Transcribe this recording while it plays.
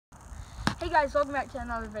guys, welcome back to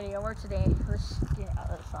another video. Where today, let's get out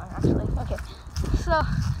of the sun actually. Okay, so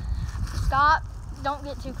stop, don't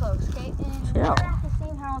get too close, okay? And we're at the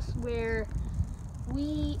same house where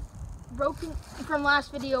we broke in, from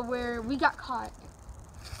last video where we got caught.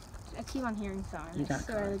 I keep on hearing someone. You got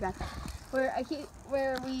caught.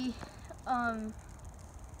 Where we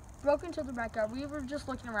broke into the backyard. We were just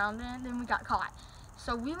looking around and then we got caught.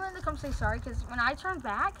 So we wanted to come say sorry because when I turned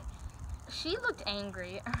back, she looked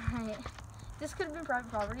angry. This could have been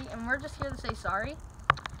private property, and we're just here to say sorry.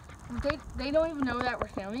 They don't even know that we're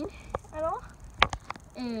filming at all.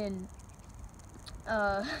 And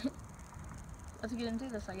let's get into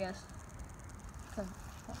this, I guess. Come.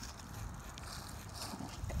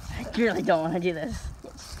 I really don't want to do this.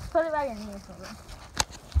 Put it back in here, so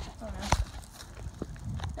oh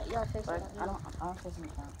no. Y'all face it up. I don't face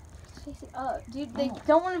it down. Face it up, dude. They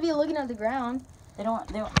don't want to be looking at the ground.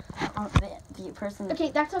 The person.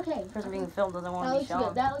 Okay, that's okay. The person being filmed doesn't want to be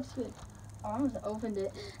shown. That looks good. Oh, I almost opened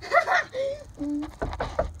it. I'm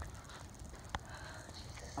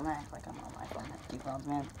gonna act like I'm on my phone at 2 phones,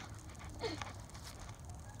 man.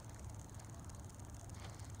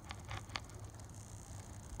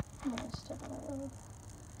 I'm gonna step on that road.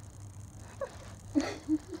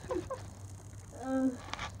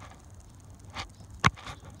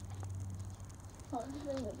 Oh, just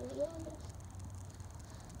bring the video, I guess.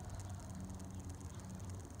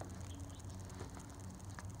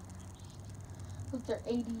 With their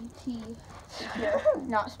ADT,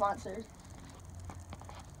 not sponsored.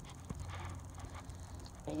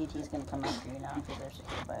 ADT is gonna come after you now because they're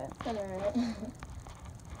secured by it. Alright.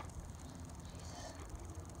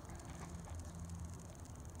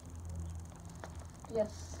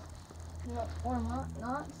 Yes. No, or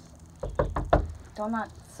not. Don't knock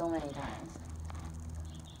so many times.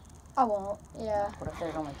 I won't. Yeah. What if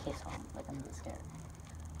there's only kids home? Like, I'm gonna get scared.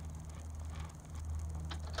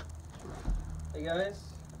 Hey guys.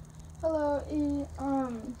 Hello.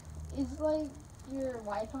 Is like your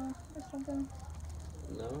wife on or something?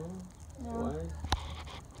 No. No.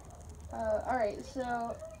 Why? Alright.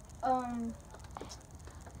 So, a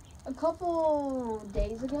couple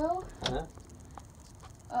days ago,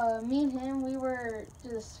 me and him, we were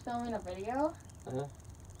just filming a video,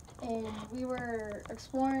 and we were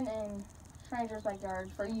exploring in strangers'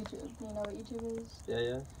 backyards for YouTube. You know what YouTube is?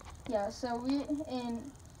 Yeah. Yeah. So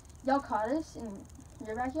y'all caught us in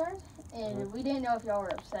your backyard, and we didn't know if y'all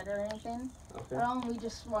were upset or anything. Okay. We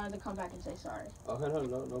just wanted to come back and say sorry. Okay,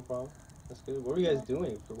 no problem. That's good. What were you guys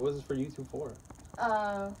doing? What was this for YouTube for?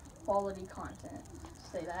 Quality content.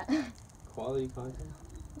 Say that. Quality content?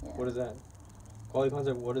 Yeah. What is that? Quality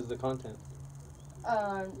content, what is the content?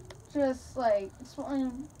 Just like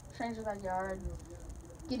exploring strangers' backyard,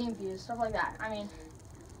 getting views, stuff like that. I mean,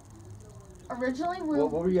 originally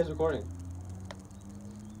What were you guys recording?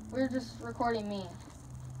 we were just recording me,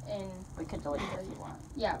 and We could delete it if you want.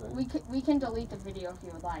 yeah, Okay. we can delete the video if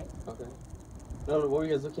you would like. Okay. No, what were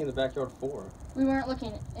you guys looking in the backyard for? We weren't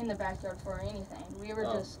looking in the backyard for anything. We were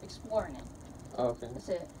Oh. just exploring it. Oh, okay. That's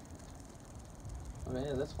it. I mean,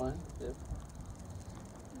 yeah, that's fine. Yeah.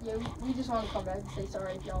 Yeah, we just wanted to come back and say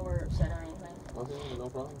sorry if y'all were upset or anything. Okay, no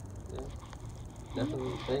problem. Yeah.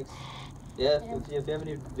 Definitely. Thanks. Yeah, Yeah. if you have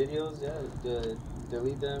any videos,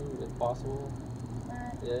 delete them if possible.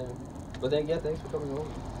 Alright. Yeah. But then, thanks for coming over.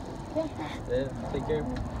 Okay. Yeah, take care. You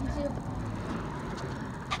too.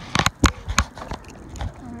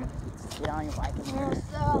 Get on your bike and So,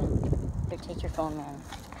 here, take your phone, man.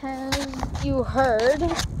 as you heard,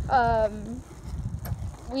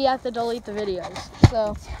 we have to delete the videos.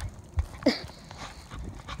 So,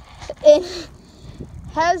 and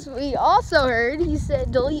as we also heard, he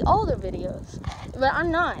said delete all the videos. But I'm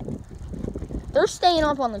not. They're staying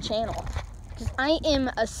up on the channel. Because I am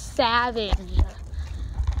a savage.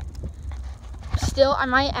 Still, I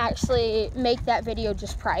might actually make that video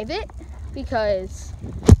just private. Because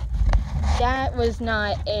that was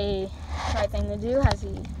not a right thing to do. Has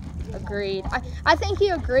he agreed? I think he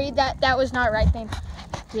agreed that that was not the right thing to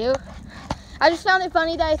do. I just found it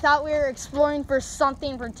funny that I thought we were exploring for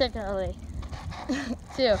something particularly,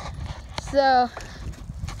 too. So,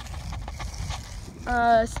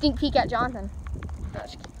 sneak peek at Jonathan.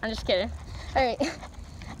 I'm just kidding. All right.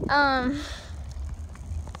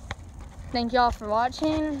 Thank y'all for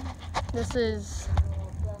watching. This is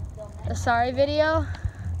a sorry video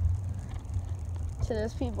to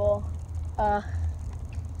those people.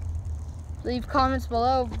 Leave comments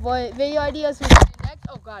below what video ideas we should do next.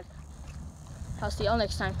 Oh God. I'll see y'all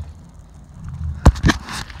next time.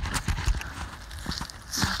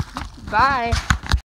 Bye.